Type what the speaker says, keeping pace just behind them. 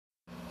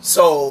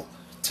So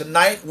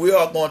tonight we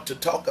are going to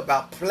talk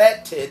about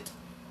planted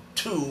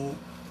to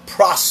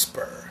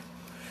prosper.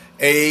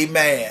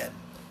 Amen.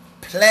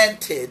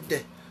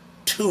 Planted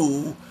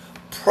to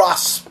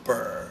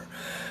prosper.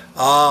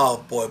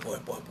 Oh boy, boy,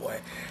 boy, boy.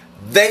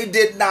 They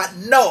did not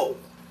know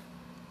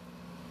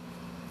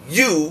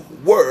you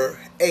were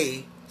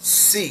a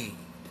seed.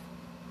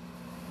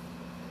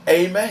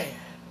 Amen.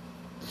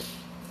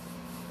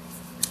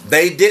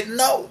 They didn't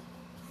know.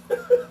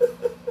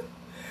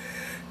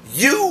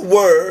 You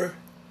were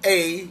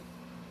a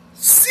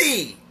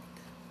seed.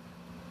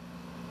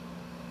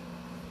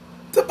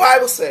 The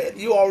Bible said,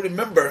 you all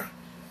remember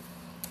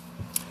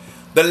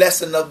the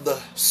lesson of the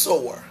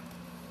sower.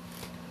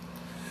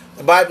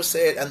 The Bible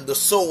said, and the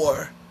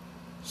sower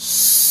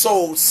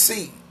sowed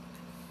seed,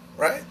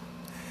 right?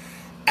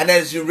 And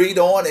as you read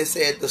on, it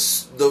said the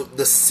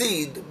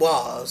seed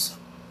was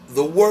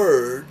the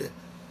word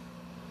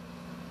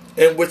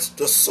in which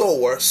the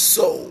sower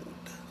sowed.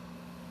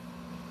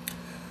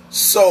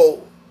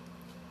 So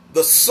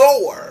the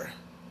sower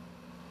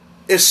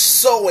is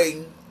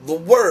sowing the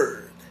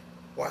word.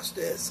 Watch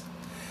this.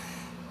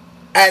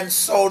 And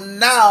so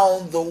now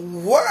the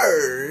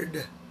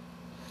word,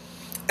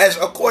 as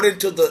according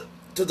to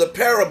the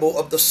parable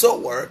of the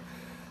sower,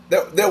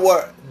 there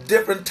were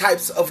different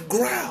types of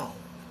ground.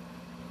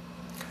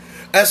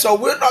 And so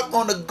we're not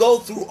going to go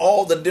through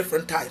all the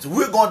different types.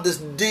 We're going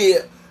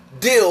to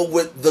deal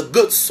with the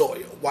good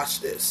soil. Watch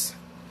this.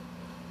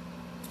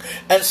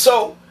 And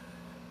so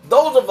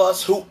those of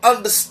us who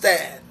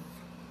understand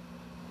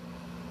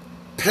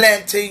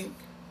planting,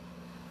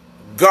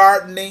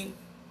 gardening,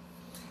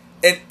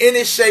 in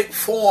any shape,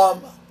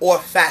 form, or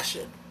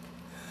fashion,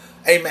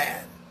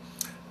 amen,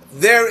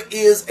 there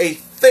is a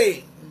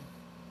thing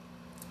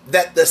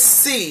that the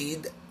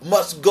seed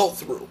must go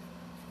through.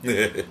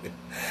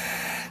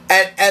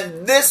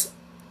 And this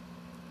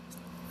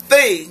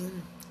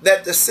thing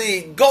that the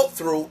seed go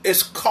through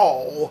is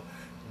called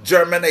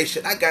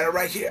germination. I got it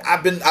right here. I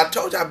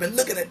told you I've been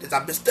looking at this.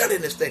 I've been studying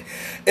this thing.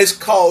 It's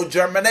called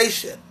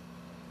germination.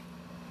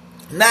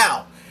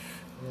 Now,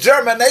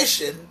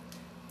 germination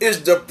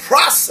is the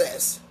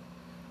process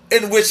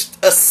in which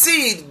a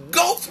seed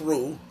go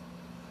through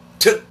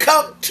to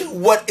come to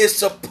what it's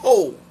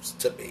supposed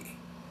to be.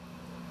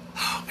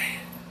 Oh man.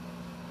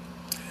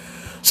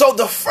 So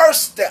the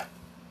first step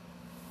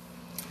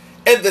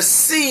in the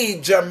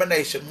seed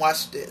germination,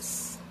 watch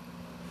this,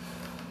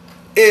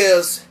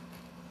 is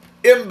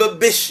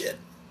imbibition.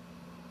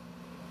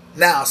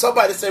 Now,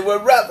 somebody say,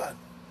 well, Reverend,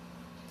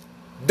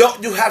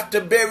 don't you have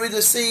to bury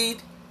the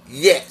seed?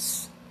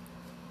 Yes.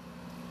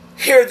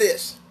 Hear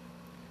this.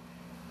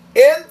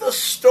 In the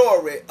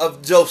story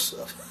of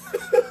Joseph,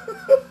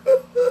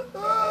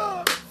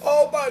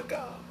 oh my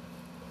God.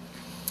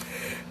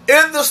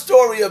 In the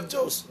story of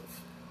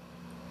Joseph,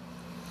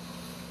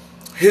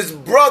 his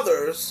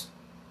brothers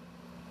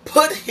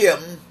put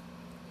him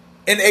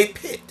in a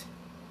pit.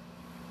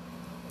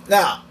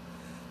 Now,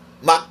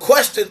 my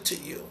question to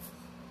you,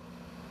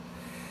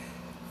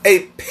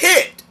 a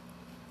pit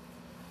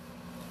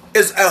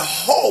is a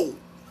hole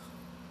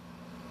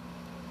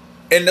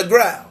in the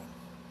ground.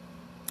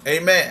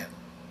 Amen.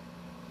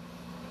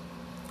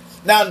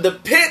 Now, the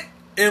pit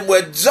in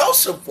where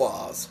Joseph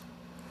was,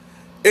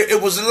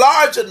 it was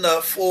large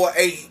enough for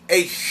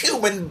a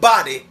human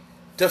body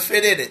to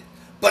fit in it.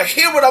 But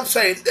hear what I'm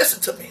saying.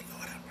 Listen to me,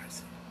 Lord have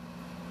mercy.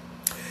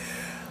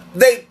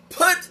 They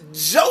put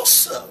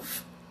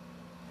Joseph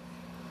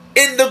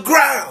in the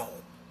ground.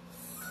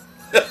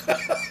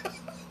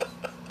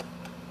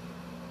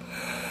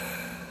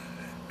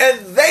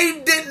 And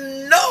they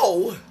didn't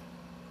know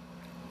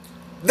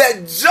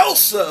that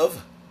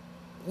Joseph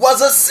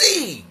was a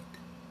seed.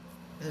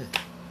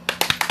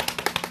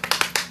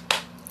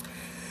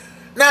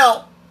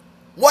 Now,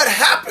 what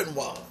happened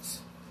was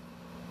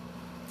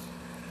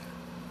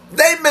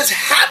they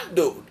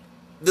mishandled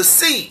the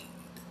seed,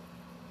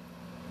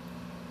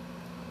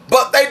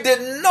 but they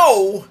didn't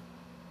know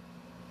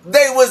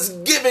they was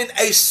giving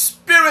a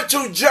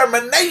spiritual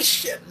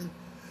germination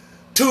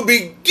to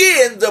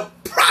begin the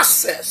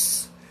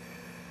process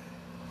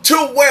to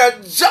where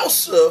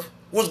Joseph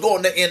was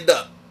going to end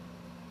up.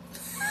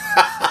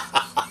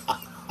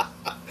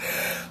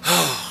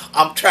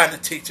 I'm trying to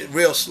teach it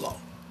real slow.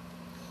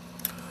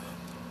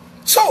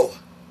 So,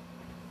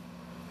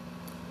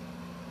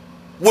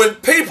 when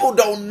people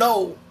don't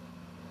know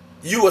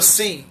you a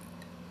seed,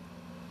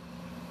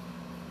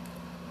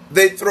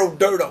 they throw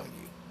dirt on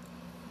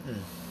you.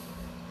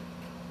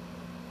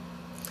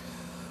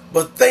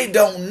 But they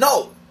don't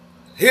know,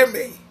 hear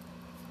me,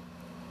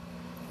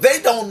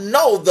 they don't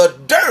know the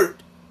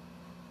dirt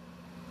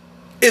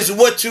is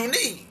what you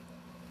need.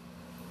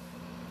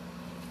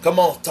 Come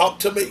on, talk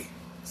to me.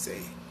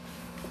 See,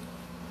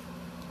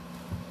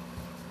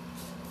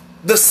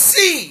 the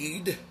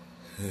seed,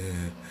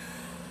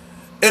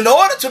 in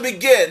order to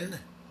begin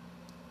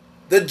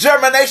the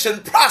germination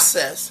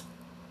process,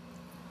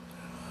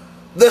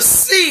 the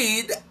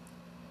seed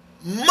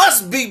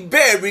must be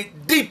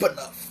buried deep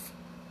enough.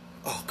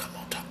 Oh, come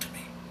on, talk to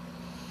me.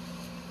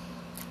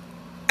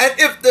 And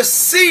if if the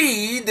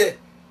seed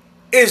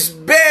is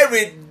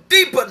buried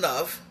deep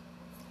enough,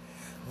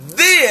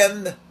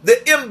 then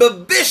the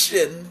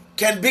imbibition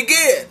can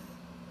begin.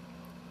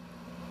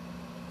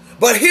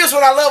 But here's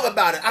what I love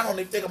about it. I don't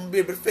even think I'm going to be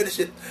able to finish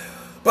it.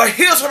 But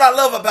here's what I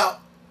love about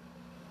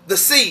the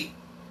seed.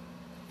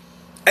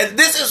 And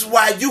this is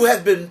why you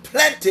have been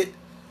planted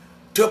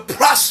to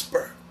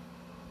prosper.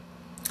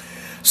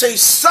 See,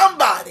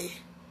 somebody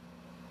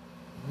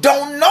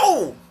don't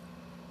know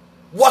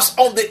what's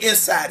on the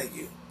inside of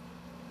you,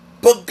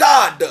 but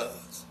God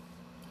does.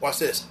 Watch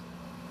this.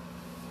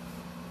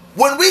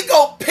 When we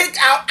go pick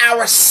out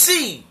our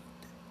seed,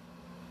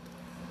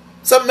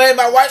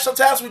 my wife,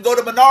 sometimes we go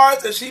to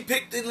Menards and she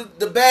picked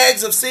the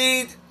bags of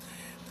seed,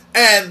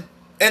 and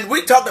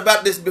we talked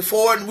about this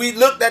before, and we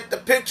looked at the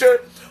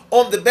picture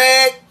on the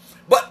bag,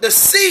 but the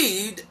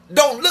seed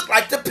don't look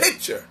like the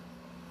picture.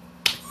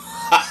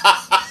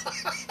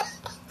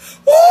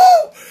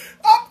 Woo!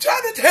 I'm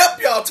trying to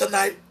help y'all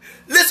tonight.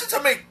 Listen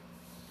to me.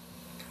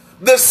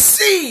 The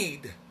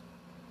seed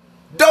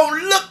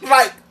don't look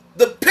like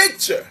the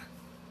picture,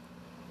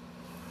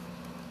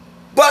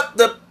 but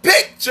the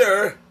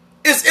picture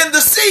is in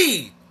the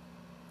seed.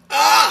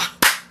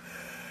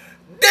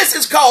 This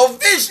is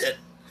called vision.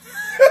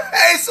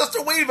 Hey,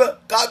 Sister Weaver,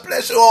 God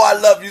bless you. Oh, I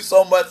love you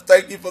so much.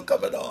 Thank you for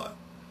coming on.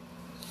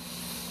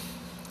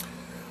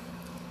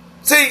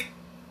 See,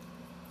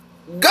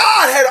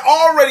 God had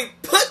already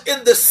put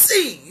in the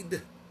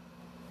seed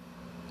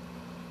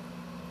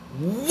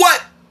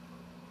what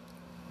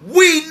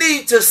we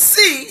need to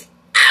see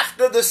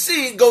after the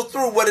seed go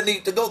through what it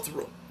needs to go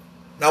through.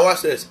 Now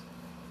watch this.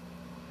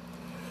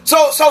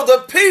 So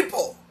the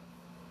people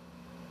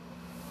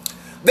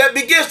that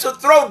begins to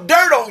throw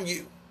dirt on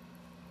you,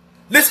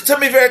 listen to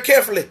me very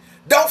carefully.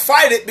 Don't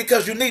fight it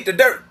because you need the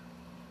dirt.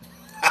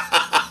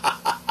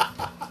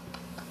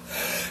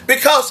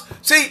 Because,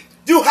 see,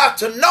 you have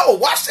to know.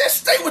 Watch this.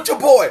 Stay with your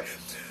boy.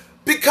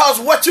 Because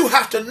what you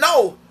have to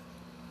know,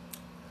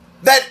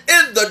 that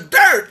in the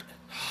dirt,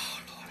 oh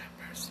Lord have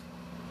mercy,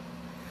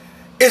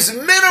 is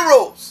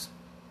minerals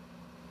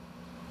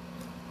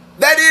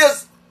that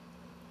is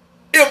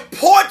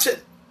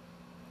important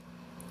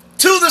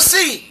to the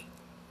seed.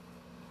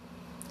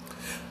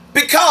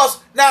 Because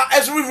now,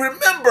 as we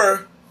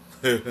remember,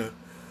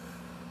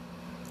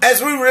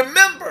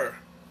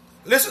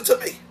 listen to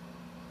me,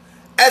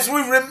 as we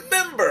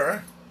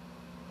remember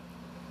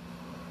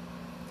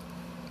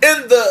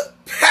in the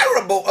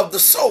parable of the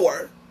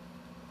sower,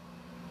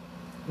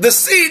 the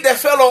seed that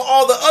fell on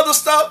all the other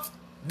stuff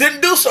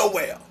didn't do so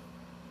well.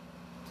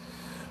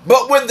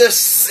 But when the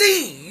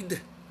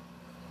seed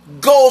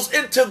goes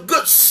into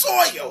good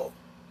soil,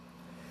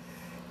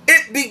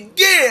 it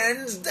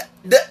begins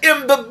the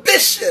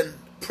imbibition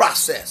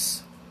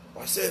process.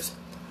 Watch this.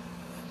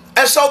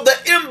 And so the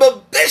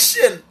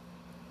imbibition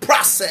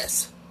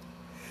process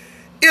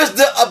is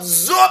the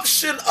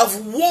absorption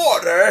of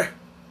water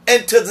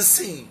into the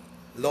seed.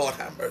 Lord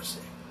have mercy.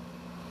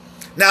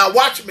 Now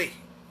watch me.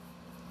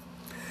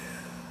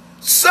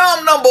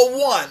 Psalm number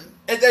 1,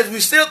 and as we're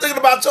still thinking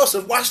about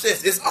Joseph, watch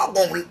this. It's all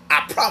going,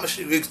 I promise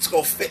you, it's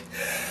going to fit.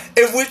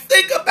 If we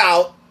think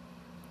about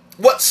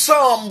what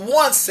Psalm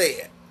 1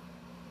 said,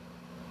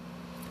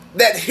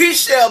 that he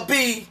shall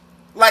be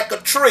like a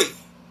tree.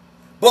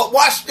 But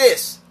watch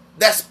this.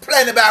 That's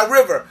planted by a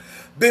river.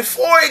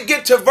 Before it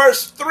get to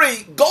verse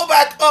 3, go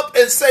back up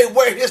and say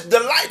where his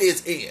delight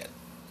is in.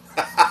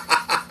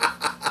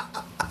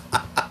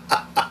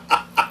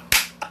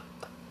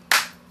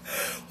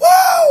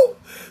 Whoa!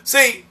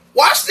 See,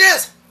 watch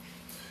this.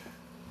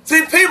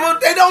 See, people,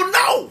 they don't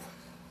know.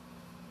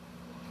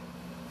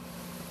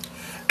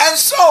 And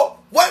so,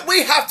 what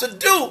we have to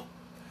do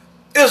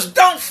is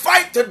don't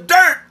fight the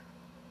dirt.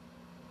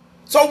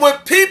 So when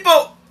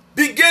people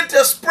begin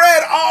to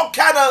spread all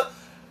kind of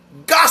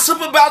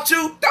gossip about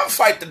you, don't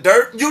fight the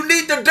dirt. You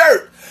need the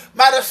dirt.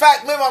 Matter of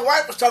fact, me and my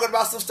wife was talking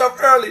about some stuff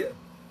earlier.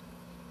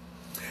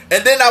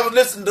 And then I was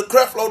listening to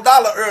Creflo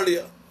Dollar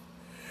earlier.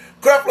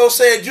 Creflo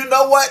said, you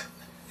know what?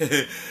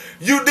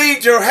 You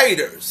need your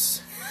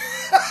haters.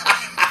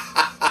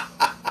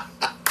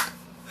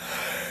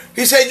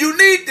 He said, you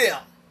need them.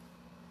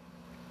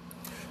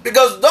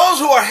 Because those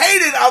who are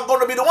hated are going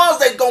to be the ones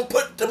that are going to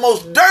put the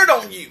most dirt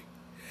on you.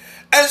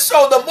 And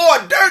so the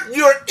more dirt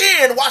you're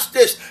in, watch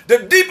this, the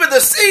deeper the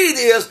seed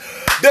is,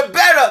 the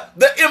better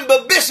the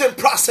imbibition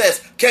process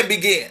can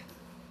begin.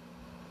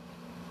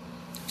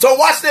 So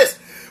watch this.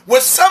 When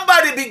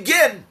somebody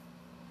begin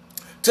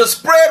to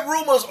spread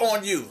rumors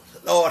on you,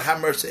 Lord have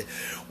mercy.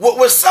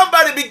 When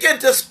somebody begin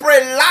to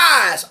spread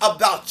lies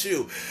about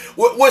you,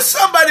 when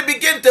somebody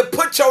begin to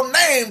put your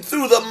name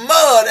through the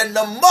mud and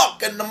the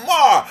muck and the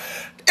mar,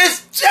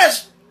 it's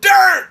just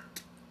dirt.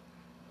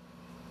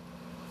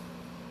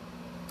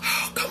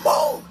 Oh, come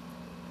on.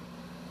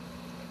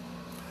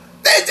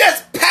 They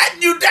just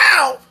patting you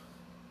down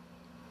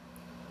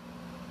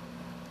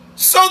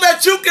so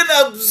that you can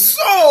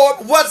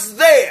absorb what's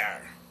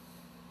there.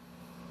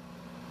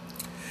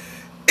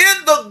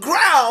 In the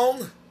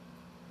ground,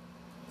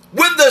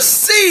 when the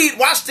seed,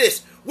 watch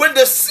this, when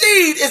the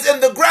seed is in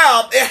the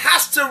ground, it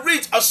has to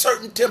reach a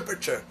certain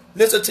temperature.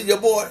 Listen to your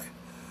boy.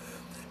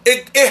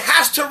 It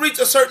has to reach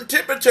a certain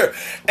temperature.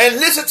 And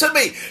listen to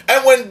me.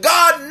 And when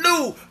God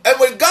knew, and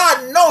when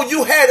God know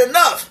you had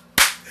enough,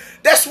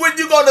 that's when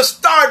you're going to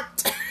start.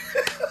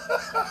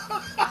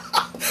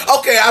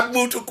 Okay, I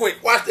moved too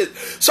quick. Watch this.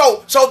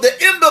 So the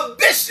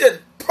imbibition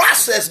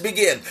process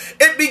begins.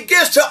 It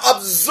begins to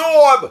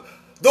absorb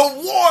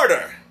the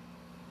water.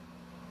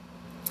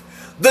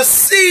 The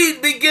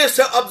seed begins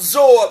to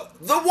absorb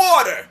the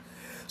water.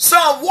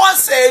 Psalm 1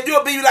 said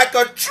you'll be like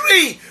a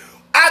tree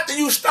after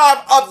you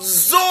start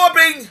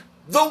absorbing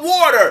the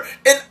water.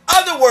 In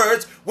other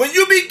words, when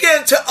you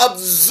begin to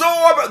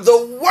absorb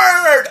the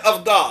word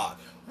of God.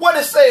 What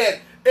it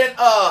said in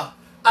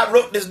I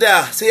wrote this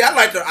down. See, I don't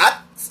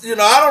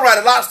write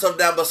a lot of stuff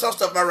down, but some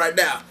stuff I write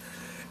down.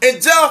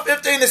 In John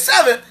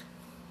 15:7,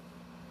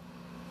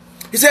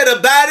 he said,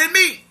 abide in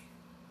me,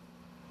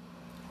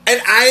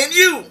 and I in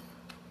you.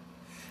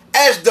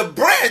 As the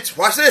branch,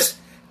 watch this,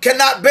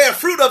 cannot bear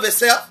fruit of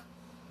itself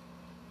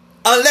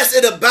unless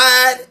it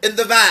abide in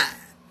the vine.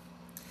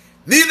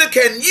 Neither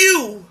can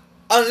you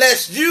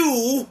unless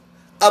you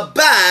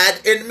abide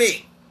in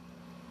me.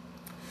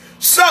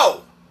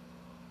 So,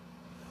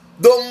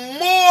 the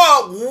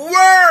more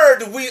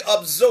word we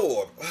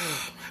absorb,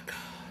 oh my God,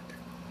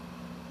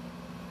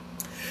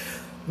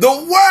 the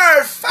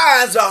word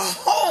finds a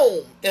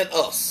home in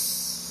us.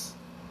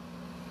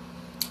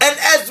 And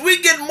as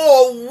we get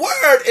more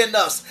word in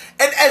us,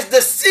 and as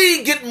the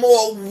seed get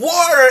more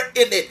water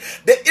in it,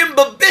 the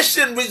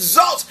imbibition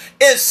results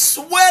in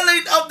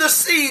swelling of the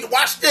seed.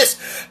 Watch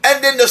this.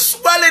 And then the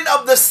swelling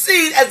of the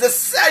seed as the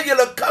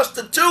cellular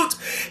constitutes,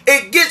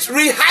 it gets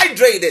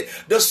rehydrated.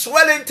 The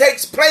swelling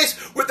takes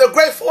place with a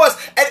great force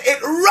and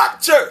it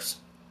ruptures.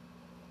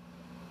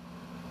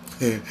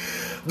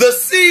 The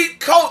seed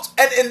coats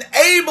and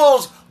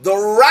enables the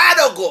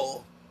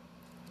radical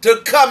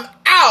to come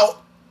out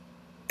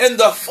in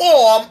the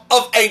form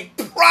of a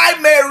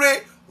primary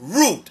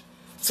root.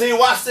 See,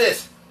 watch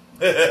this.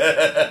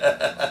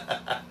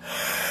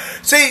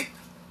 See,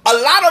 a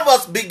lot of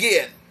us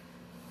begin,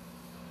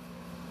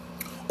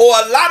 or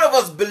a lot of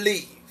us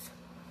believe,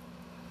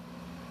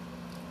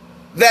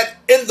 that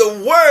in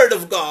the word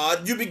of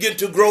God you begin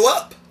to grow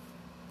up.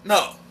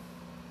 No.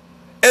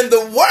 In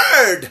the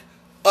word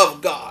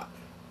of God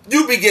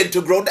you begin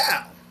to grow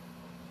down.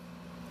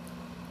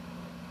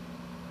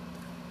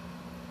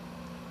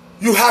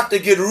 You have to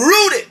get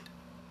rooted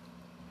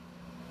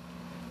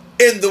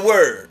in the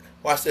word.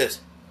 Watch this.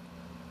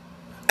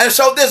 And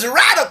so this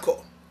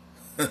radical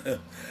to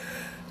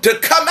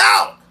come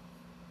out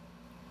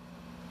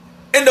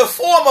in the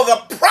form of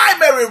a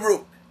primary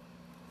root,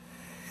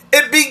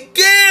 it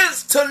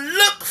begins to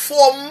look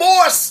for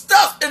more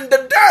stuff in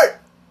the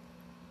dirt.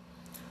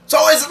 So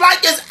it's like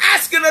it's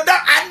asking the dirt,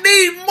 I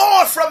need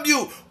more from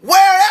you.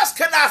 Where else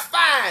can I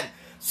find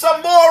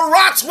some more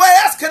rocks?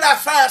 Where else can I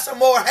find some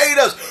more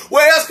haters?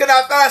 Where else can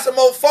I find some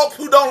more folks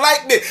who don't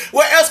like me?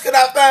 Where else can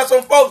I find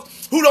some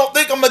folks who don't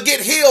think I'm going to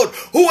get healed?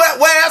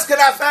 Where else can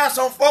I find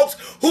some folks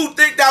who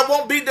think that I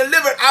won't be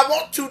delivered? I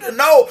want you to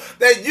know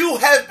that you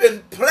have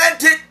been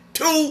planted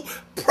to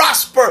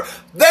prosper.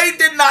 They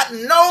did not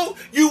know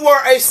you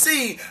were a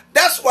seed.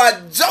 That's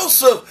why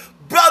Joseph's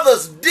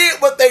brothers did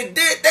what they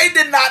did. They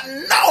did not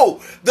know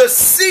the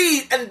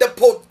seed and the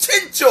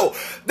potential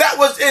that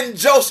was in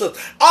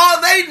Joseph. All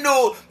they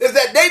knew is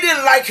that they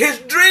didn't like his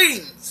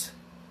dreams.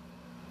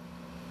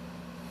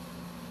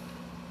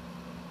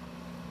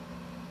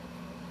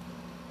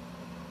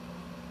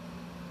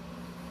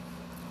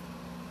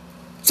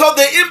 So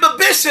the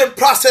imbibition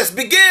process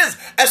begins,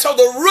 and so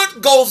the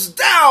root goes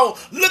down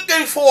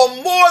looking for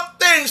more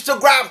things to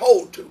grab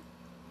hold to.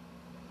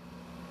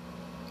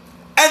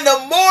 And the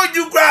more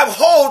you grab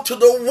hold to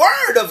the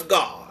word of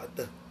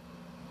God,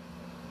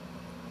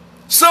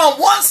 Psalm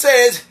 1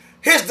 says,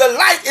 his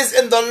delight is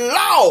in the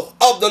law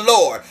of the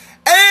Lord,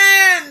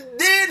 and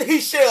then he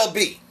shall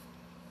be.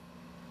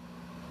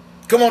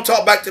 Come on,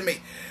 talk back to me.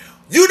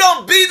 You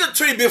don't be the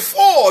tree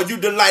before you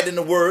delight in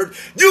the word.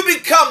 You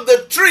become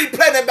the tree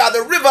planted by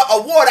the river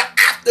of water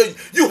after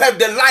you have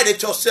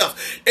delighted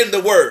yourself in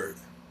the word.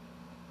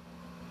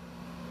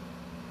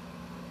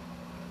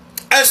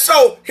 And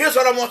so, here's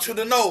what I want you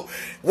to know.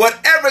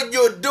 Whatever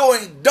you're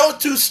doing,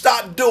 don't you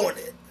stop doing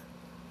it.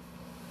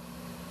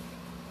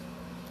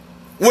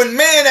 When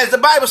men, as the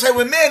Bible says,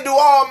 when men do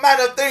all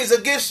manner of things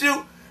against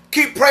you,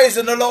 keep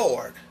praising the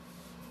Lord.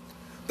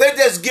 They're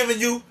just giving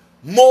you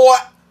more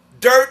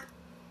dirt,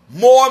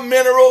 more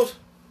minerals.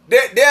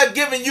 They're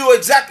giving you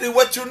exactly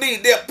what you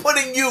need. They're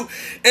putting you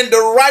in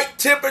the right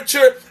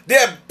temperature.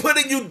 They're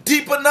putting you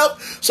deep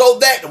enough so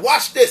that,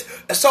 watch this,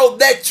 so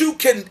that you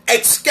can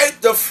escape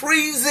the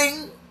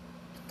freezing.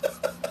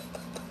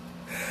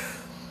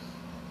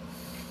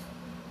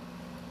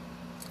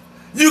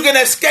 You can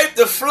escape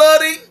the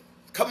flooding.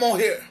 Come on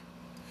here.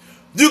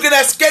 You can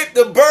escape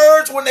the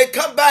birds when they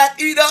come by and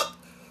eat up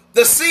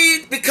the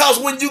seed, because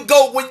when you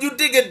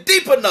dig it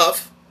deep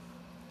enough,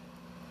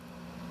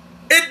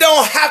 it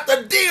don't have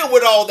to deal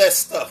with all that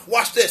stuff.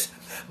 Watch this.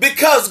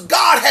 Because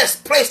God has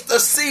placed a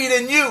seed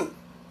in you.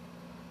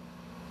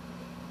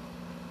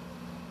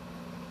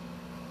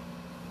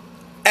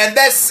 And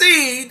that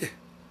seed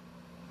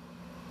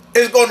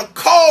is going to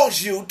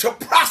cause you to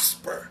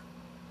prosper.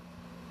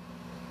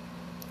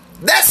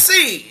 That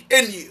seed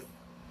in you,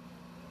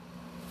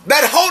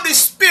 that Holy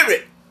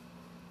Spirit,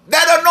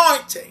 that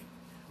anointing,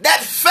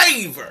 that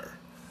favor,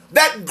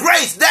 that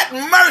grace, that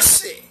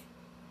mercy,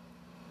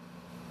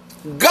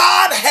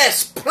 God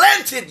has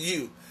planted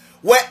you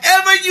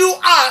wherever you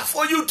are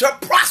for you to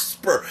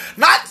prosper,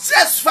 not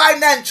just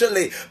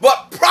financially,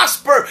 but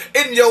prosper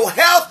in your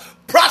health,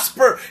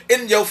 prosper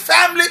in your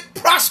family,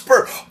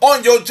 prosper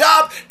on your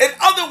job. In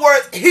other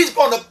words, he's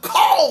going to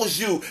cause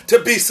you to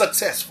be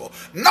successful.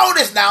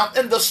 Notice now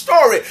in the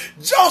story,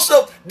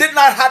 Joseph did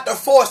not have to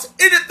force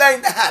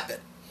anything to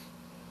happen.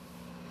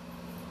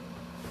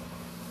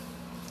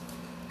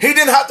 He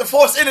didn't have to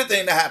force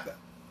anything to happen.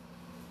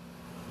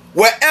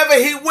 Wherever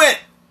he went,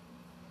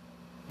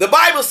 the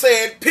Bible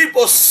said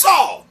people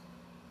saw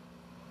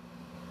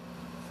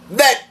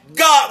that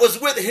God was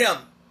with him.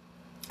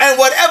 And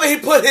whatever he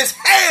put his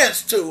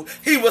hands to,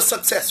 he was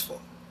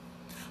successful.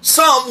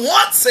 Psalm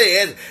 1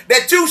 says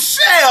that you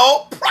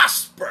shall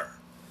prosper.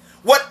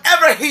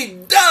 Whatever he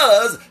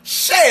does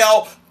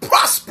shall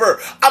prosper.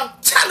 I'm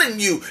telling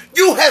you,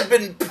 you have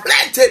been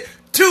planted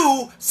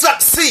to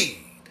succeed.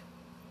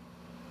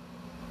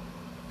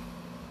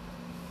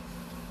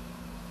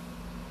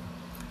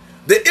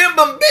 The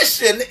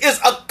imbibition is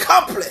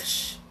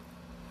accomplished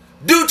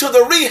due to the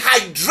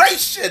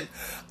rehydration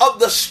of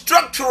the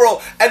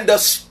structural and the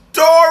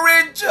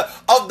storage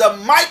of the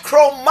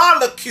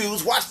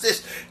micromolecules, watch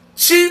this,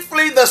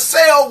 chiefly the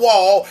cell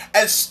wall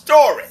and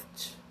storage,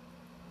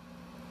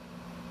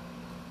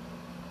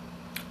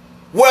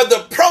 where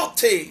the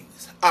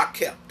proteins are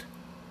kept.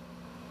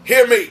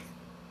 Hear me.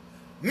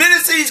 Many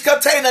seeds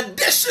contain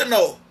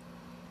additional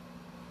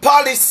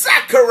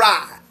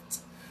polysaccharides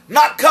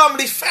not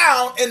commonly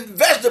found in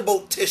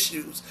vegetable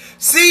tissues.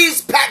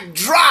 Seeds packed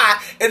dry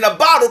in a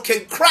bottle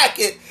can crack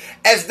it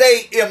as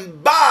they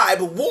imbibe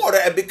water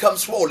and become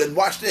swollen.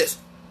 Watch this.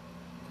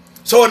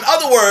 So in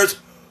other words,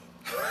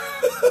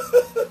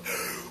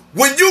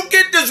 when you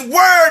get this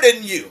word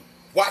in you,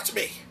 watch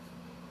me.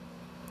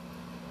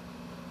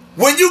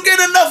 When you get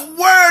enough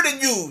word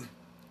in you,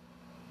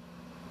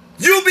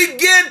 you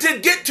begin to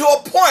get to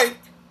a point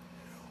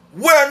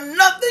where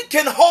nothing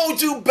can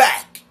hold you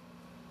back.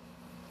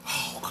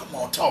 Oh, come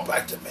on, talk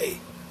back to me.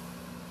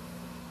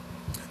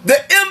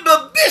 The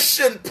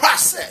imbibition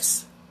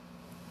process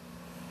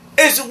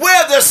is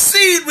where the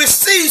seed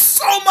receives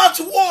so much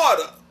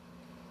water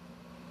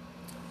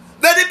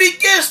that it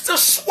begins to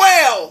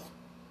swell.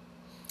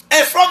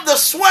 And from the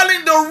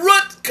swelling, the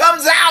root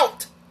comes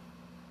out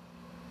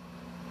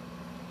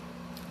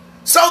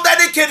so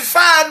that it can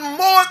find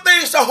more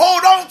things to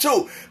hold on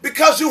to.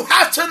 Because you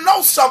have to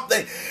know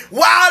something.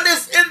 While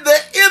it's in the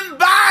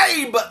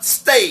imbibe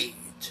stage,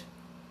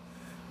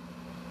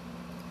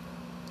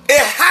 it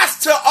has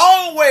to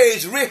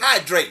always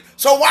rehydrate.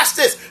 So watch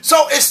this.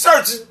 So it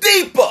searches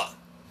deeper.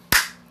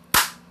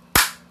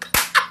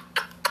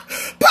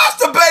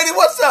 Pastor Beatty,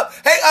 what's up?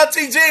 Hey,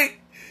 Auntie G.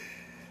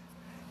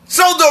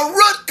 So the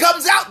root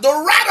comes out. The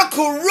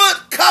radical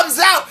root comes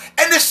out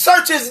and it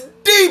searches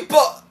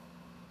deeper.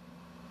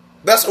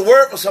 That's a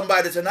word for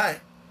somebody tonight.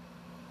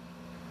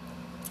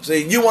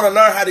 See, you want to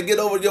learn how to get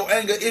over your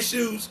anger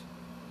issues?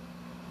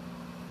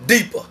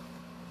 Deeper.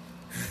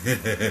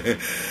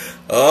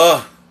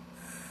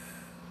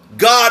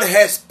 God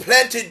has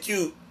planted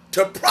you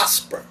to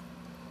prosper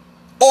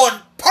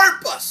on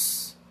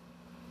purpose.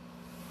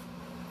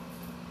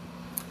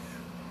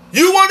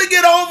 You want to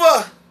get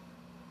over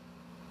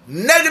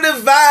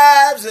negative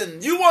vibes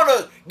and you want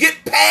to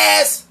get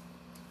past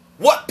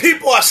what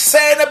people are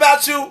saying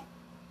about you?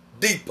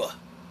 Deeper.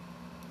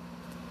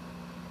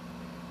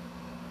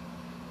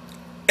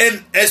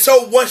 And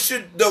so once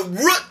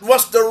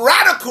the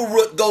radical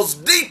root goes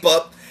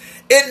deeper,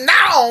 it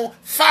now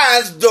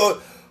finds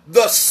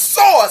the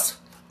source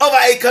of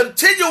a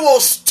continual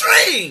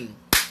stream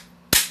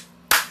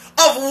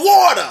of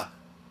water.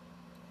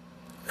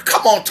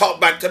 Come on,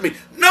 talk back to me.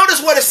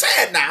 Notice what it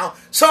said now.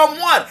 Psalm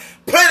 1,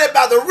 planted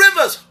by the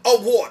rivers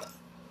of water.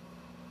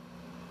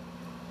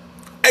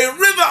 A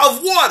river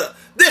of water.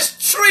 This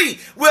tree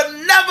will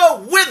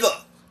never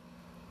wither.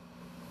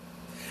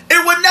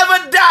 It will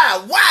never die.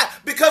 Why?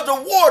 Because the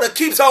water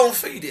keeps on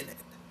feeding it.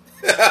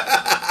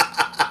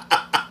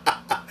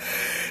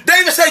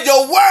 David said,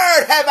 your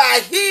word have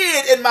I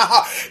hid in my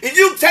heart. If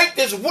you take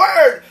this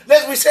word,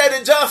 as we said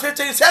in John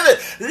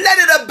 15:7, let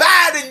it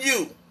abide in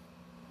you.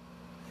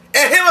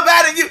 And him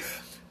abide in you.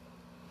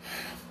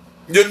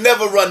 You'll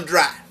never run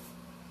dry.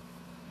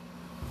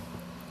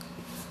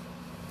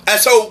 And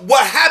so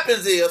what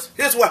happens is,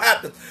 here's what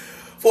happens.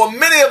 For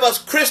many of us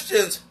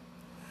Christians,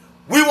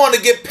 we want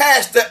to get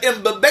past the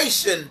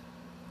imbibition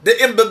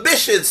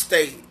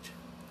stage.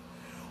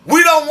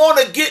 We don't want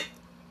to get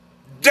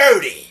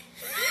dirty.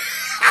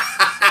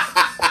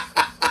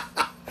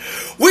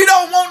 We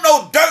don't want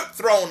no dirt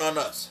thrown on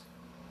us.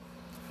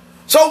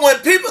 So when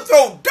people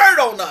throw dirt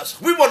on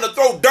us, we want to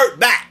throw dirt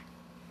back.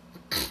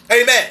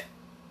 Amen.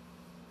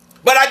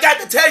 But I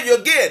got to tell you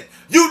again,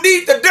 you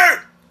need the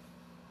dirt.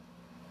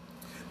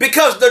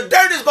 Because the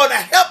dirt is going to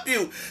help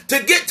you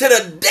to get to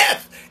the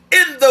depth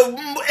in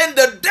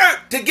the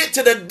dirt, to get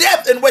to the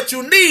depth in what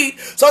you need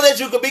so that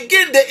you can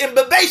begin the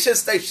imbibition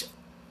station.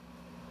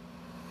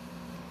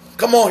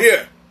 Come on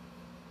here.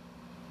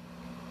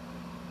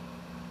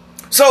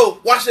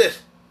 So, watch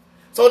this.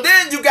 So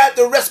then you got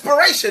the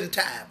respiration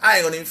time. I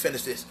ain't going to even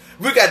finish this.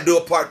 We got to do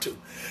a part 2.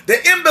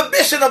 The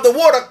imbibition of the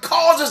water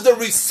causes the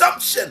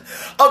resumption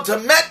of the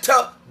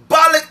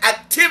metabolic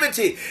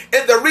activity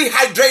in the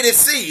rehydrated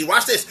seed.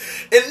 Watch this.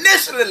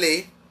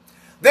 Initially,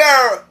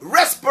 their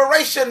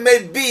respiration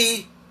may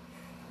be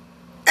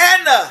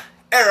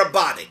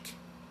anaerobic.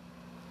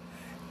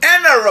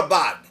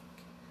 Anaerobic.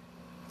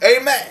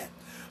 Amen.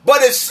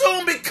 But it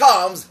soon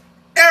becomes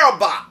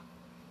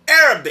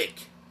aerobic.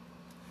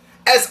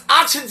 As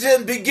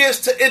oxygen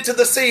begins to enter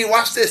the seed,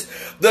 watch this.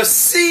 The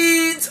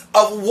seeds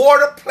of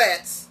water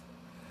plants,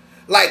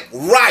 like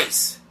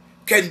rice,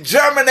 can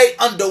germinate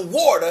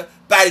underwater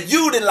by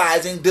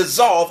utilizing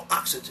dissolved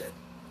oxygen.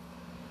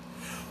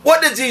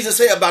 What did Jesus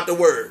say about the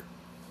word?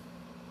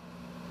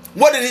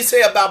 What did he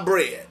say about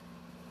bread?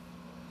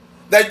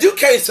 That you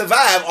can't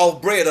survive off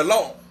bread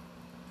alone.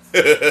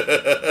 But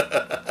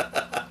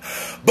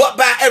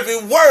by every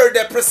word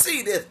that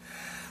proceedeth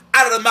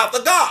out of the mouth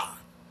of God.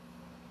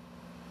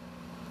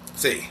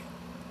 See.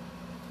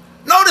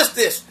 Notice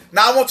this.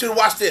 Now I want you to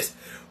watch this.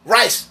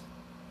 Rice.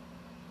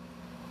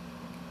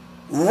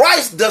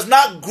 Rice does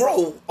not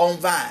grow on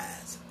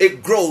vines.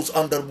 It grows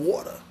under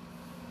water.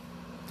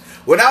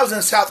 When I was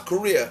in South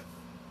Korea,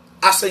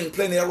 I seen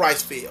plenty of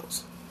rice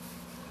fields.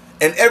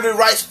 In every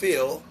rice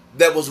field,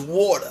 there was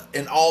water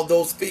in all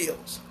those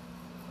fields.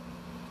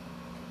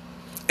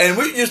 And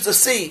we used to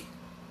see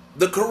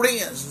the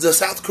Koreans, the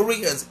South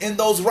Koreans, in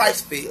those rice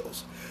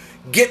fields,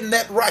 getting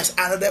that rice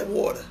out of that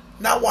water.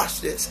 Now watch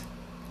this.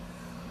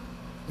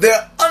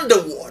 They're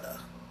underwater,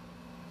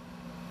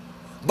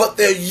 but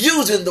they're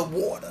using the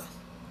water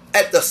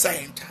at the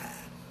same time.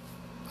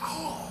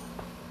 Oh.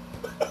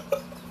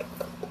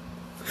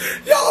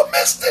 Y'all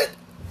missed it.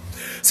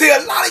 See, a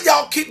lot of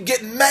y'all keep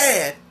getting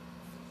mad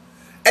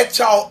at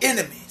y'all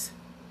enemies.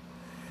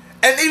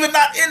 And even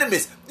not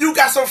enemies. You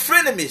got some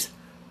frenemies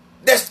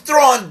that's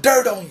throwing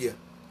dirt on you.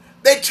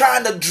 They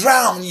trying to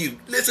drown you.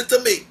 Listen to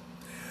me.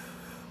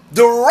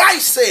 The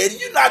rice said,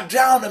 you're not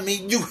drowning me,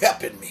 you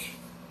helping me.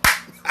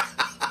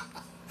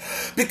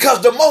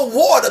 Because the more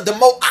water, the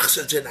more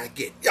oxygen I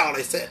get. Y'all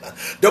ain't saying that.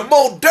 The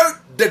more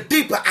dirt, the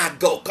deeper I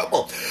go. Come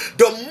on.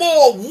 The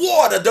more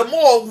water, the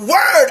more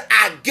word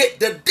I get,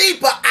 the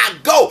deeper I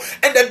go.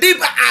 And the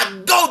deeper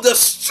I go, the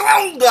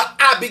stronger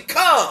I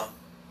become.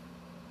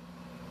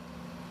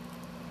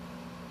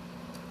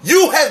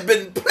 You have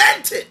been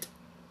planted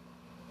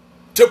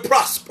to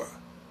prosper.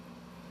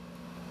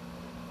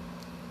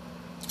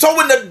 So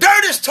when the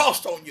dirt is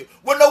tossed on you,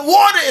 when the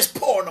water is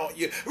poured on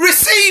you,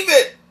 receive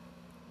it.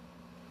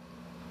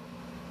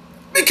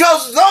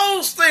 Because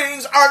those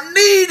things are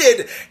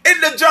needed in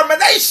the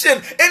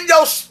germination in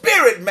your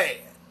spirit man.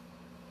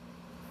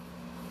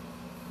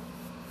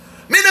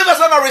 Many of us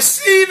are not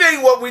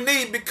receiving what we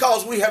need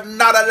because we have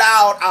not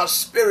allowed our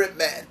spirit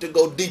man to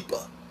go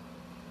deeper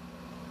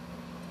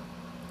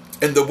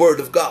in the Word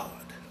of God.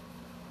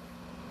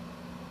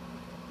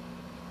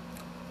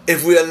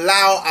 If we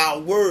allow our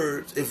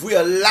words, if we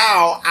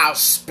allow our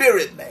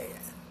spirit man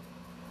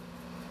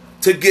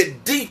to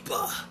get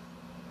deeper,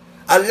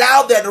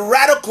 allow that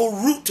radical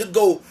root to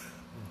go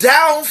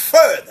down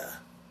further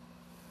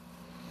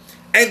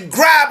and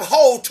grab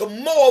hold to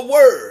more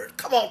word.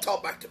 Come on,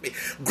 talk back to me.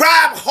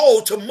 Grab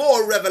hold to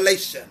more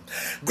revelation.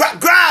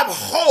 Grab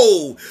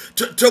hold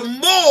to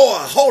more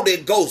Holy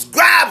Ghost.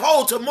 Grab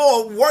hold to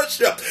more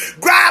worship.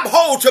 Grab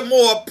hold to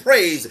more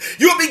praise.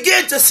 You'll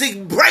begin to see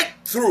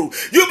breakthrough.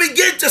 You'll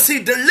begin to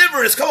see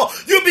deliverance. Come on.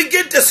 You'll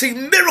begin to see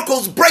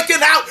miracles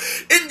breaking out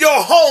in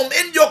your home,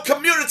 in your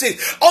community,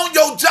 on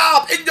your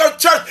job, in your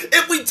church.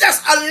 If we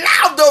just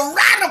allow the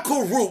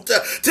radical root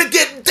to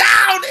get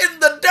down in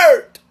the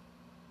dirt.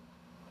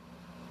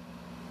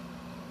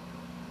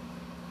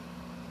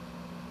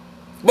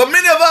 But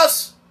many of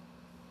us,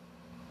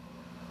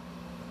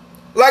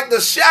 like the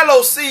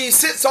shallow seed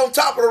sits on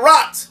top of the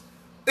rocks.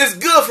 It's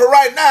good for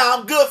right now.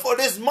 I'm good for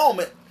this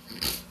moment.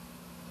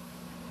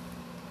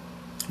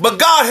 But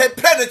God had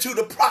planted you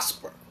to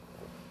prosper.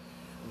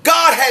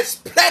 God has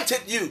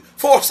planted you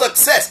for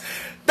success.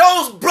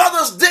 Those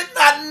brothers did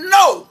not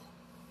know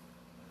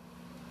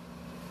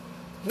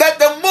that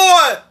the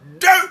more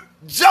dirt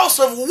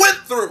Joseph went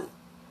through,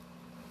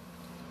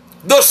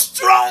 the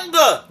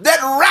stronger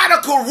that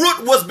radical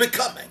root was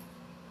becoming.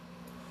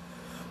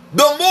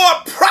 The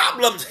more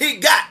problems he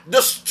got,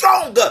 the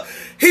stronger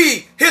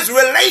his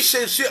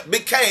relationship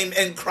became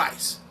in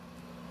Christ.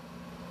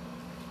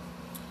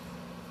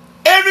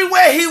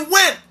 Everywhere he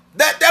went,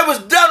 that was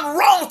done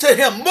wrong to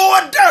him.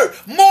 More dirt,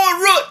 more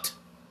root.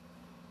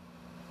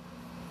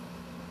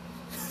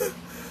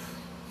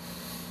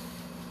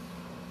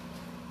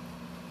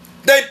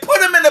 They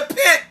put him in a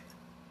pit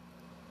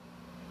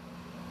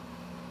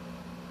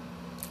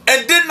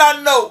and did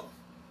not know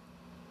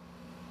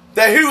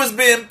that he was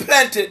being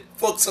planted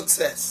for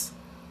success.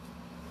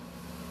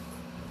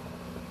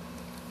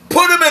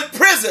 Put him in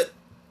prison,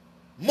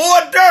 more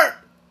dirt.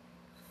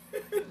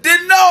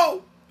 Didn't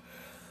know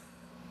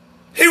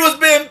he was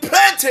being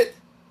planted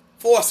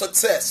for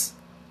success.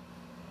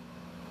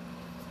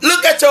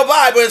 Look at your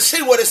Bible and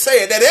see what it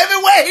said. That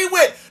everywhere he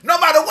went, no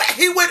matter where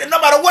he went and no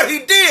matter what he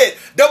did,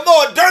 the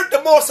more dirt,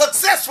 the more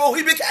successful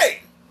he became.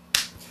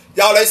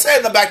 Y'all ain't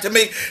saying nothing back to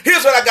me.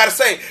 Here's what I got to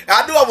say.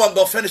 I want to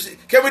go finish it.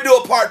 Can we do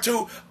a part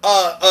two?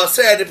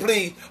 Say it,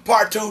 please.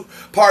 Part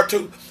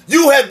two.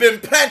 You have been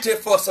planted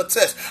for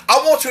success. I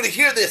want you to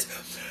hear this.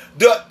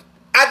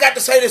 I got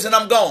to say this and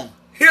I'm gone.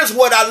 Here's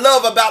what I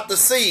love about the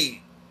seed.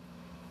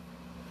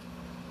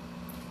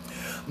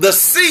 The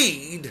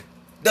seed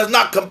does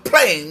not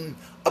complain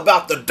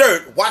about the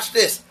dirt. Watch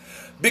this.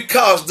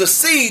 Because the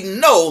seed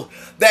know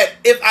that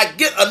if I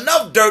get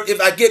enough dirt,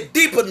 if I get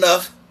deep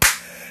enough,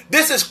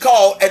 this is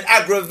called an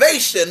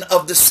aggravation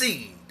of the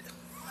seed.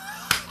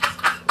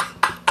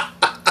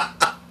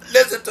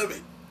 Listen to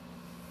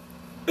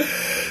me.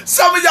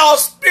 Some of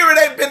y'all's spirit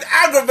ain't been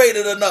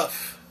aggravated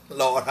enough.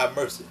 Lord have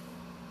mercy.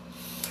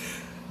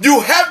 You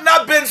have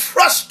not been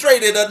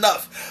frustrated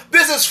enough.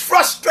 This is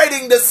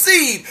frustrating the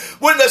seed.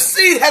 When the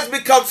seed has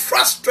become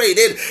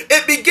frustrated,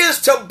 it begins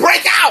to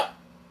break out.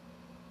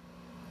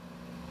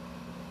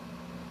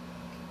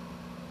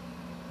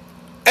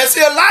 And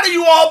see, a lot of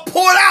you all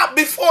pull out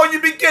before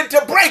you begin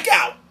to break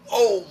out.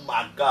 Oh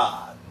my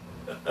God.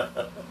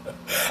 And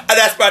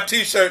that's my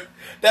t-shirt.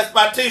 That's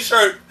my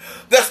t-shirt.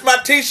 That's my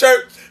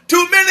t-shirt.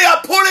 Too many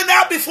are pulling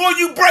out before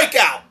you break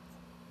out.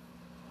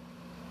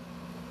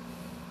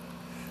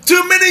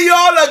 Too many of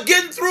y'all are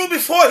getting through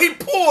before he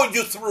pulled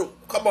you through.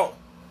 Come on.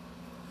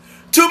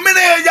 Too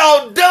many of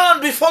y'all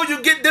done before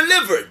you get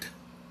delivered.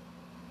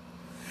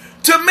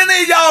 Too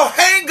many of y'all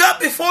hang up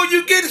before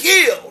you get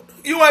healed.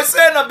 You ain't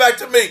saying nothing back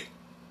to me.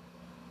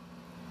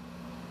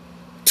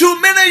 Too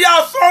many of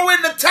y'all throw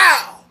in the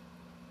towel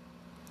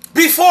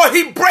before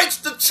he breaks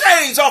the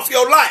chains off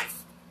your life.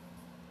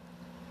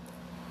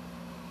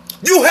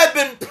 You have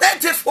been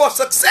planted for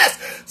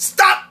success.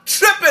 Stop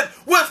tripping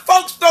when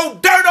folks throw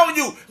dirt on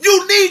you.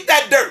 You need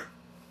that dirt.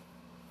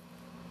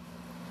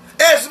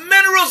 There's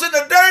minerals in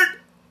the dirt.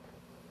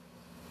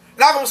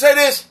 And I'm going to say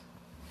this,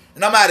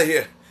 and I'm out of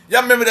here.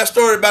 Y'all remember that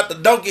story about the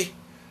donkey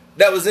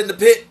that was in the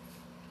pit?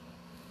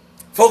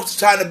 Folks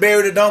trying to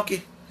bury the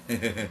donkey.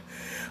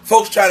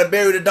 Folks trying to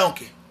bury the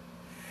donkey.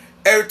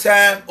 Every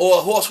time, or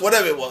a horse,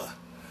 whatever it was.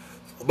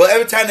 But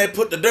every time they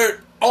put the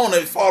dirt on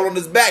it, fall on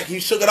his back, he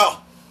shook it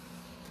off.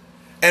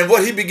 And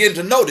what he began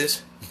to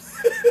notice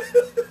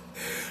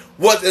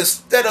was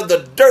instead of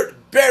the dirt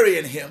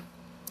burying him,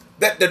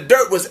 that the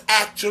dirt was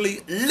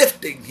actually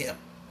lifting him.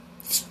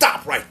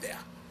 Stop right there.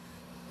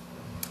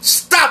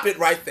 Stop it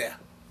right there.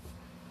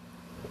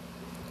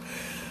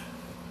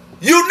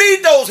 You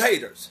need those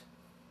haters.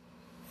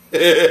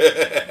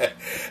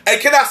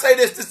 And can I say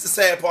this? This is the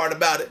sad part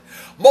about it.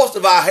 Most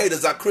of our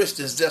haters are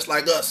Christians just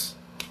like us.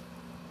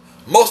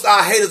 Most of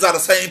our haters are the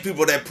same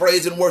people that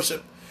praise and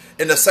worship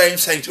in the same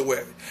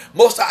sanctuary.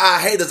 Most of our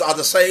haters are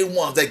the same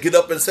ones that get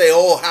up and say,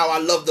 oh, how I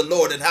love the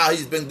Lord and how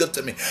he's been good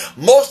to me.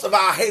 Most of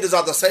our haters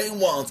are the same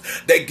ones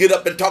that get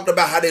up and talk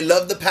about how they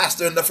love the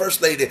pastor and the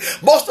first lady.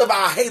 Most of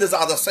our haters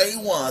are the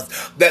same ones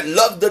that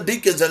love the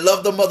deacons and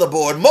love the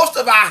motherboard. Most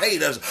of our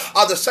haters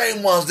are the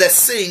same ones that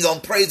sing on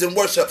praise and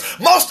worship.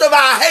 Most of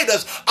our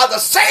haters are the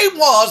same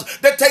ones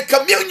that take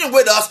communion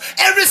with us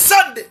every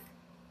Sunday.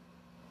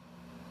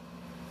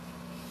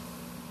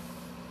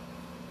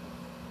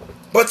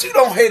 But you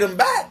don't hate them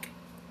back.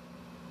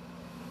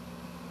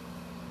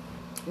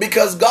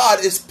 Because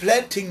God is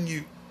planting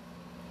you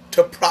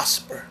to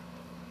prosper.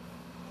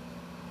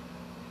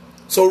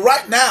 So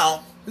right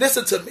now,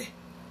 listen to me.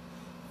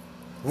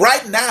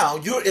 Right now,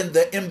 you're in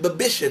the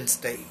imbibition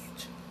stage.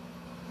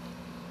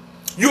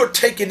 You're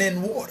taking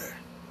in water.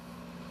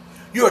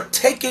 You're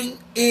taking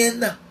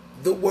in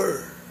the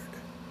word.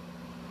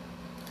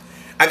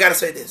 I got to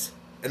say this,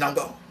 and I'm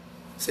gone.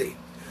 See,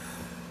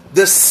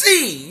 the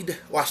seed,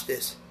 watch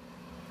this.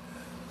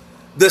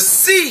 The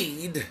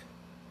seed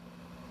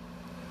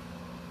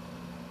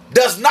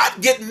does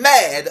not get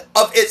mad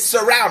of its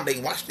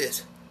surrounding. Watch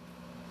this.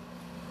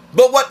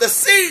 But what the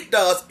seed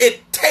does,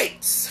 it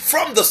takes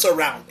from the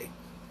surrounding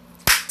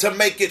to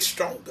make it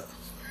stronger.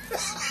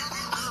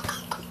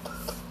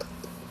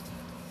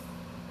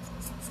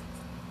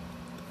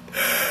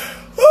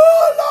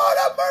 Oh, Lord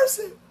have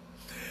mercy.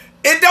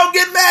 It don't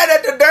get mad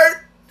at the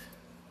dirt.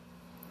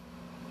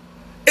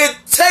 It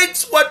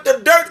takes what the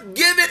dirt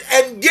give it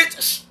and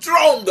gets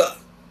stronger.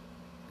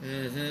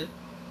 I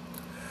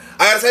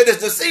gotta say this,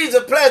 the seeds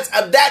of plants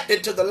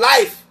adapted to the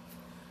life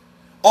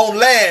on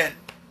land,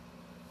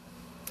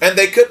 and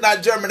they could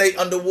not germinate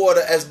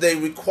underwater as they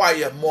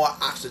require more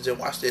oxygen.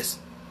 Watch this.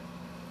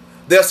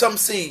 There are some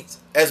seeds,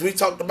 as we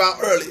talked about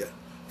earlier,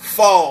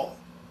 fall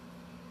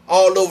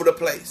all over the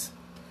place.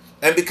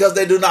 And because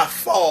they do not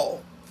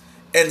fall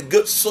in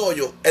good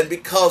soil, and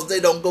because they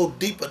don't go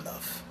deep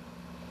enough,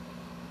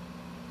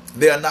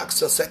 they are not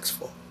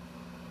successful.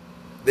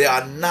 They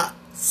are not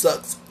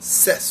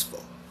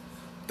successful.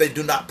 They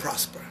do not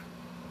prosper.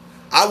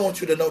 I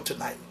want you to know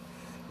tonight,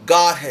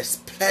 God has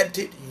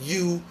planted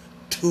you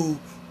to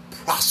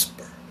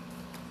prosper.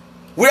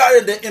 We are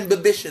in the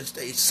imbibition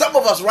stage. Some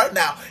of us right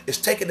now is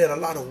taking in a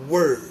lot of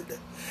word.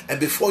 And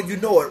before you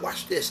know it,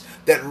 watch this,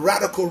 that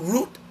radical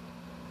root.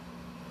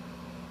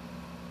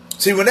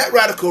 See, when that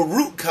radical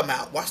root come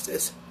out, watch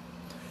this,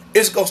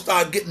 it's going to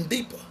start getting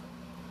deeper.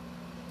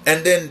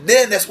 And then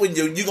that's when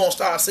you're going to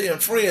start seeing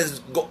friends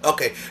go.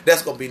 Okay,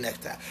 that's going to be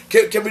next time.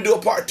 Can we do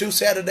a part 2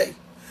 Saturday?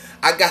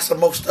 I got some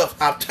more stuff.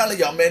 I'm telling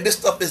y'all, man, this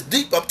stuff is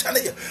deep. I'm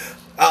telling you.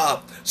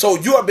 So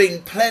you are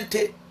being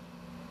planted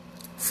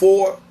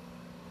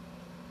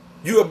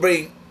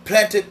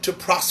to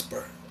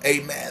prosper.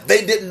 Amen.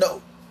 They didn't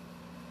know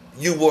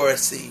you were a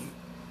seed.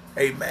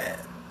 Amen.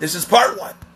 This is part 1.